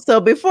doesn't. So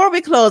before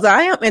we close,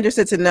 I am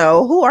interested to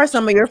know who are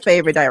some of your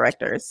favorite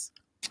directors.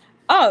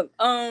 Oh,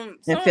 and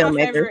some of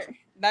my favorite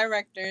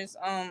directors.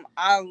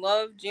 I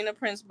love Gina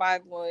Prince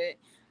Bythewood.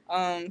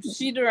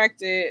 She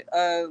directed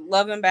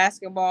Love and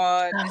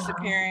Basketball,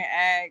 Disappearing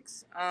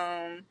Acts,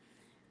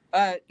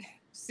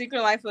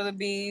 Secret Life of the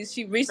Bees.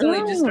 She recently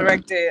just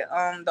directed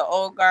The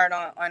Old Guard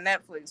on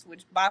Netflix,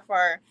 which by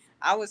far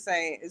I would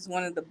say is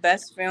one of the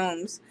best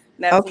films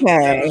Netflix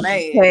ever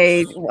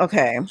made.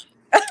 Okay.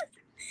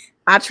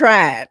 I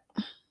tried.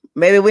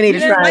 Maybe we need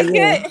to try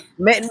again.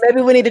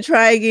 Maybe we need to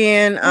try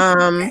again.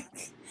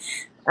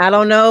 I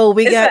don't know.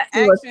 We got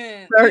to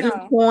a certain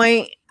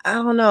point. I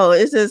don't know.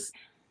 It's just,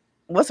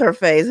 what's her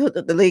face?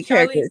 The lead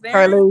character,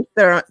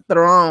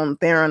 Charlize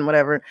Theron,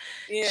 whatever.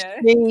 Yeah.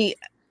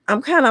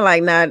 I'm kind of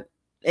like not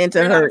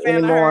into her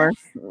anymore.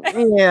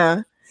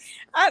 Yeah.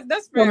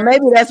 That's fair. Well,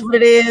 maybe that's what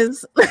it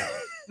is.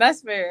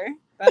 That's fair.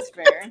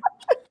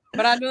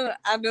 But I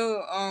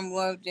do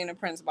love Gina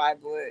Prince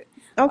Bythewood.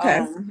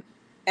 Okay.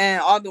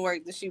 And all the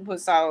work that she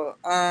puts out.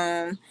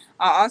 I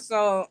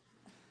also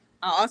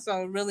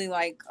really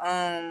like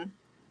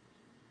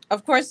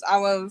of course I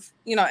love,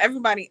 you know,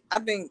 everybody. I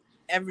think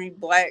every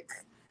Black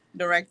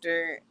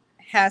director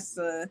has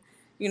to,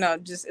 you know,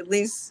 just at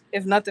least,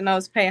 if nothing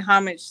else, pay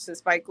homage to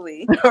Spike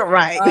Lee.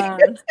 Right.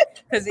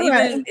 Because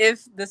even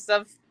if the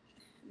stuff,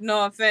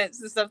 no offense,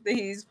 the stuff that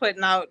he's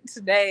putting out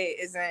today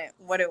isn't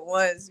what it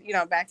was, you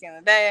know, back in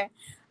the day.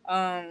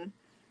 I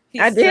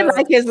did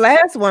like his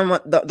last one,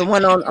 the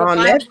one on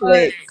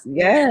Netflix.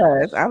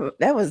 Yes,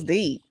 that was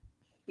deep.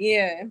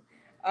 Yeah.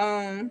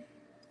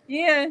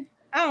 Yeah.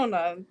 I don't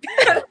know.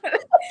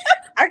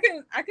 I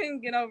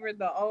couldn't get over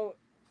the old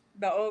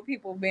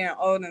people being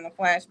old in the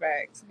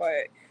flashbacks,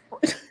 but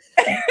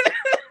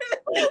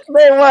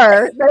they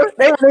weren't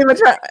even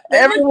trying.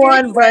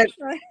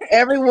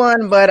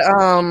 Everyone but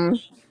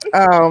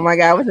oh my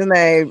God, what's his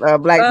name?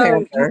 Black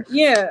Panther.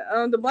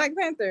 Yeah, the Black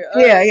Panther.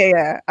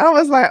 Yeah. I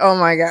was like, oh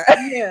my God.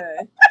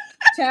 Yeah.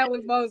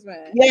 Chadwick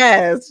Boseman.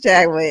 Yes,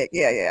 Chadwick.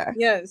 Yeah.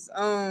 Yes.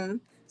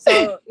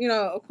 So, you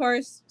know, of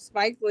course,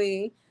 Spike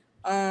Lee.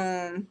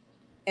 And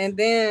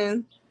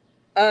then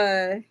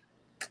I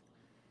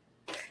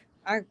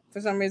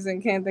for some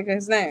reason can't think of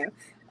his name.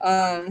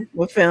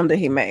 What film did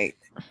he make?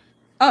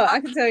 Oh,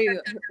 I can tell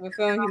you what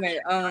film he made.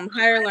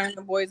 Higher Learning,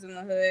 The Boys in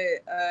the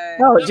Hood.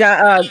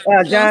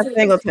 John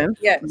Singleton.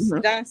 Yes,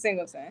 John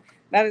Singleton.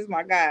 That is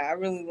my guy. I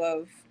really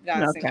love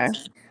John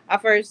Singleton. I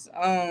first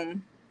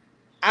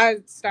I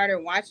started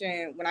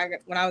watching when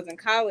I was in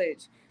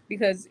college,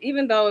 because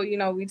even though, you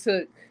know, we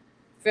took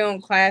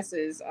film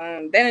classes,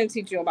 they didn't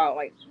teach you about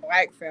like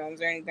Black films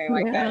or anything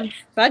like that.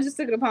 So I just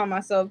took it upon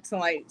myself to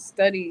like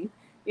study,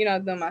 you know,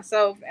 them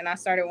myself, and I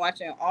started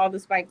watching all the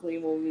Spike Lee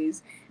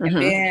movies, and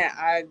then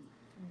I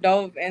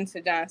dove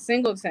into John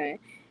Singleton,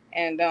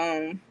 and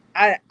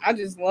I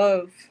just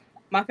love,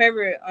 my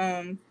favorite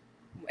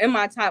in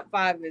my top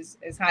 5 is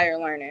Higher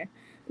Learning.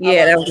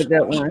 Yeah, that was a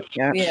good one.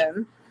 Yeah.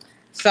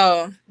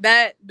 So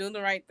that, Do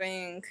the Right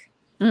Thing,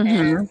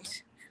 and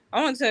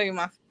I want to tell you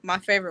my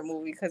favorite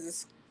movie,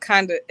 because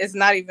it's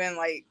not even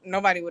like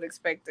nobody would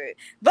expect it,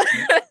 but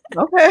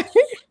okay,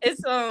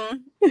 it's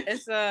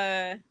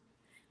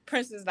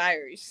Princess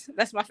Diaries.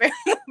 That's my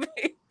favorite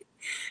movie.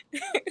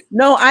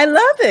 No, I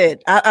love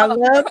it. I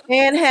love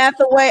Anne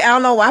Hathaway. I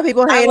don't know why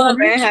people hate her. I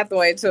love Anne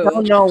Hathaway too. I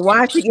don't know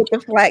why she gets the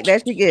flack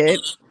that she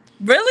gets.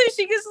 Really?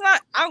 She gets a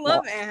lot. I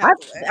love Anne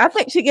Hathaway. I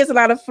think she gets a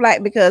lot of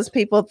flack because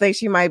people think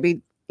she might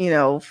be, you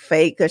know,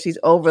 fake because she's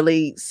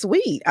overly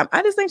sweet.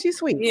 I just think she's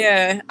sweet.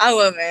 Yeah, I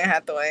love Anne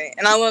Hathaway,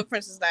 and I love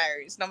Princess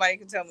Diaries. Nobody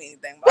can tell me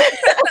anything about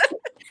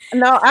it.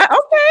 No,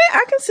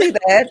 I can see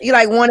that. You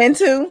like 1 and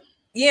 2?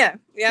 Yeah,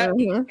 yeah,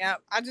 Mm-hmm. yeah.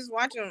 I just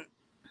watch them,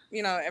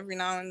 every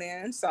now and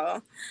then.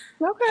 So,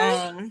 Okay.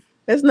 yeah.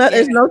 There's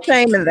no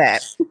shame in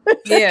that.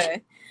 Yeah.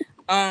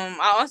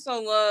 I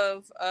also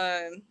love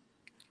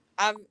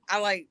I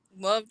like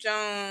Love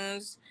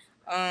Jones.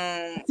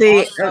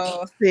 See,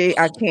 Also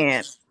I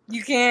can't.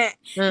 you can't.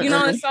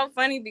 Mm-mm. It's so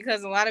funny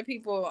because a lot of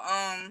people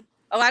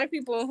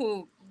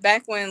who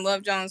back when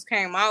Love Jones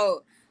came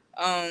out,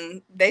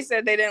 they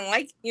said they didn't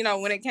like,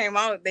 when it came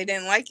out, they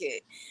didn't like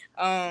it.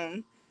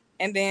 And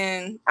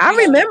then I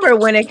remember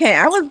when it came.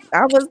 I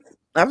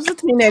was a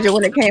teenager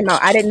when it came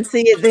out. I didn't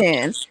see it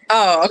then.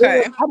 Oh,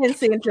 okay. I didn't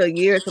see it until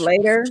years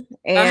later,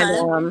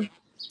 and Uh-huh.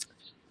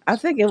 I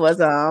think it was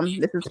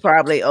this is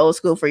probably old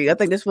school for you. I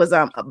think this was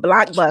a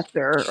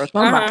Blockbuster or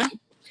somebody Uh-huh.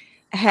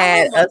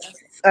 had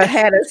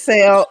had a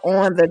sale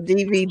on the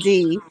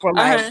DVD for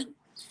like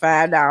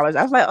 $5.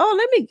 I was like, oh,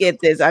 let me get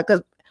this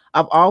because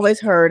I've always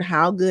heard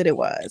how good it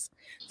was.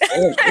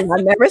 And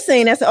I've never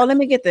seen it. So, oh, let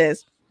me get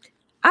this.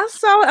 I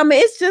saw it. I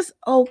mean, it's just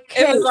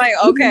okay. It was like,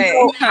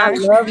 okay. I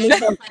love me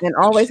some, and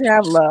always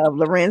have loved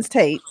Lorenz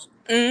Tate.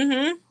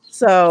 Mm-hmm.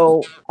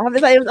 So I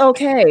was like, it was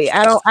okay.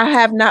 I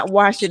have not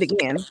watched it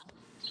again.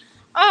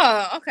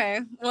 Oh, okay.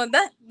 Well,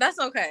 that's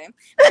okay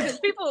because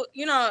people,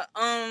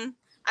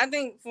 I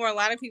think for a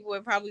lot of people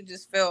it probably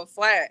just fell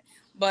flat.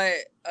 But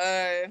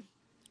I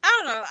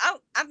don't know.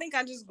 I think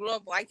I just grew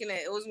up liking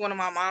it. It was one of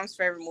my mom's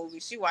favorite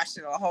movies. She watched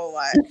it a whole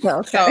lot.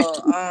 Okay.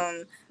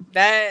 So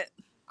that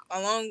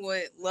along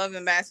with Love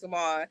and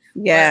Basketball.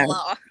 Yeah.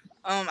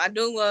 I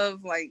do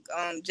love like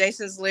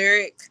Jason's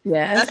Lyric.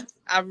 Yeah.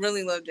 I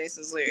really love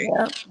Jason's Lyric.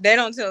 Yeah. They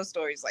don't tell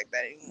stories like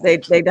that anymore.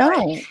 They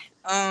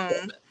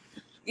don't.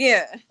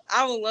 Yeah,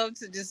 I would love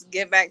to just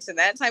get back to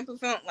that type of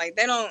film. Like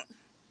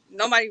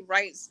nobody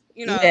writes,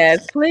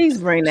 Yes, please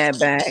bring that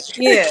back.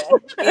 Yeah.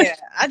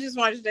 I just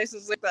watched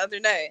Jason's Lyric the other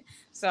day.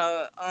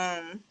 So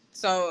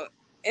so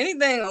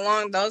anything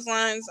along those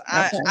lines,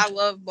 Okay. I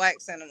love black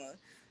cinema.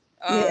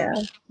 Yeah.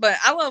 But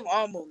I love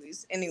all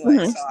movies anyway.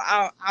 Mm-hmm.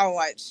 So I'll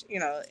watch,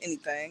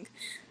 anything.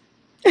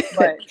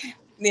 But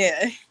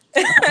yeah.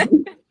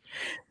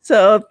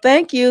 So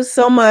thank you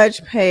so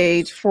much,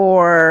 Paige,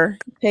 for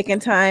taking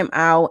time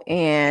out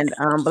and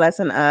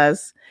blessing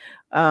us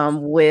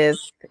with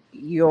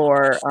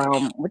your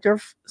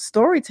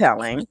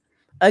storytelling.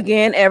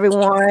 Again,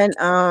 everyone,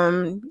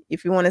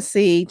 if you want to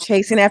see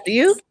Chasing After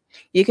You,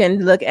 you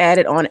can look at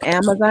it on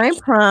Amazon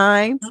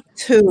Prime,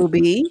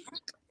 Tubi,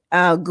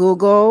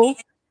 Google,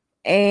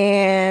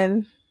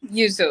 and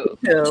YouTube.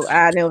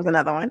 I knew it was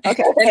another one.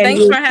 Okay. And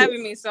thanks for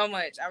having me so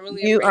much. I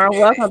really appreciate it. You are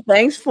welcome.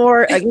 Thanks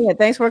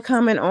for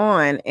coming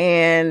on,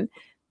 and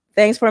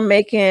thanks for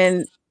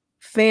making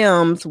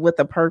films with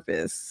a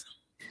purpose.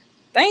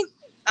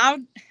 I'll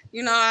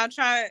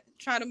try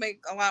to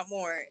make a lot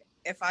more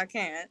if I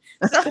can.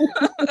 So,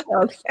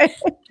 okay.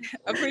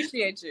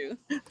 Appreciate you.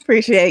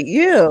 Appreciate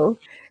you.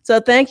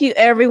 So thank you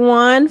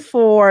everyone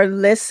for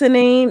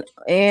listening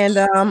and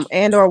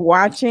or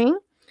watching.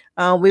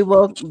 We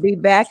will be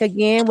back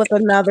again with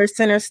another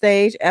Center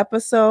Stage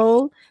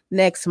episode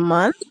next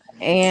month,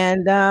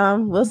 and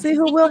we'll see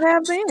who we'll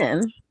have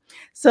then.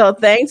 So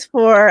thanks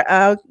for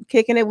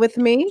kicking it with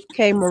me,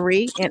 K.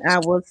 Marie, and I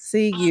will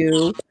see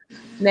you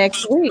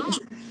next week.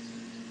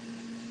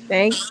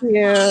 Thank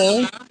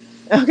you.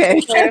 Okay.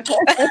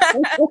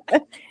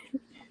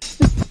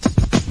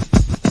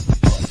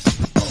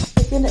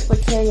 Kicking it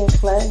with Kay and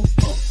Clay.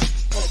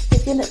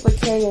 Kicking it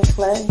with Kay and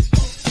Clay.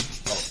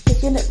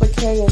 Kicking it with Kay and